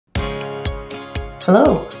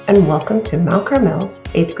Hello, and welcome to Mount Carmel's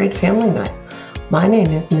 8th grade family night. My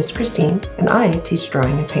name is Miss Christine, and I teach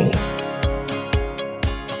drawing and painting.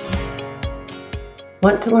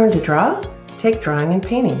 Want to learn to draw? Take drawing and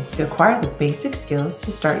painting to acquire the basic skills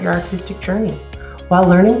to start your artistic journey. While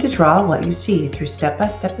learning to draw what you see through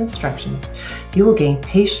step-by-step instructions, you will gain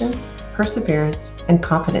patience, perseverance, and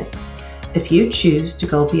confidence. If you choose to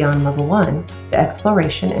go beyond level 1, the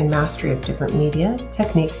exploration and mastery of different media,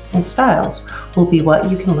 techniques, and styles will be what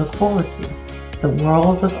you can look forward to. The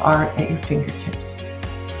world of art at your fingertips.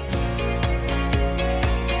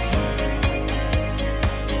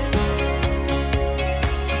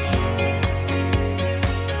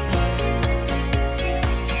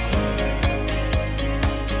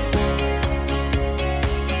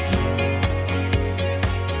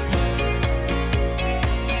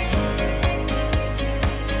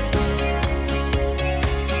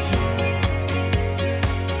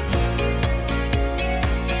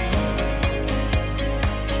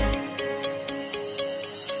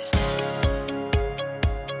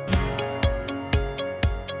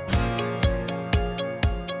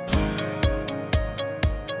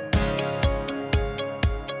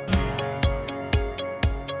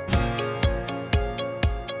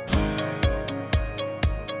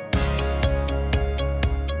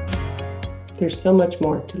 There's so much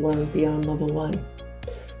more to learn beyond level 1.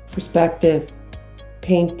 Perspective,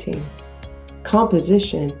 painting,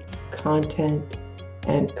 composition, content,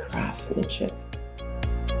 and craftsmanship.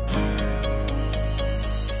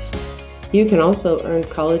 You can also earn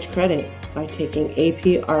college credit by taking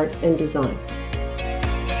AP Art and Design.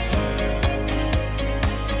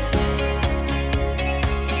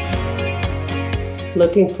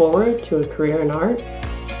 Looking forward to a career in art?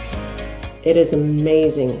 It is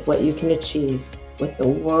amazing what you can achieve with the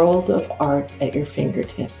world of art at your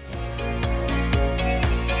fingertips.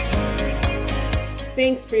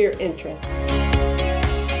 Thanks for your interest.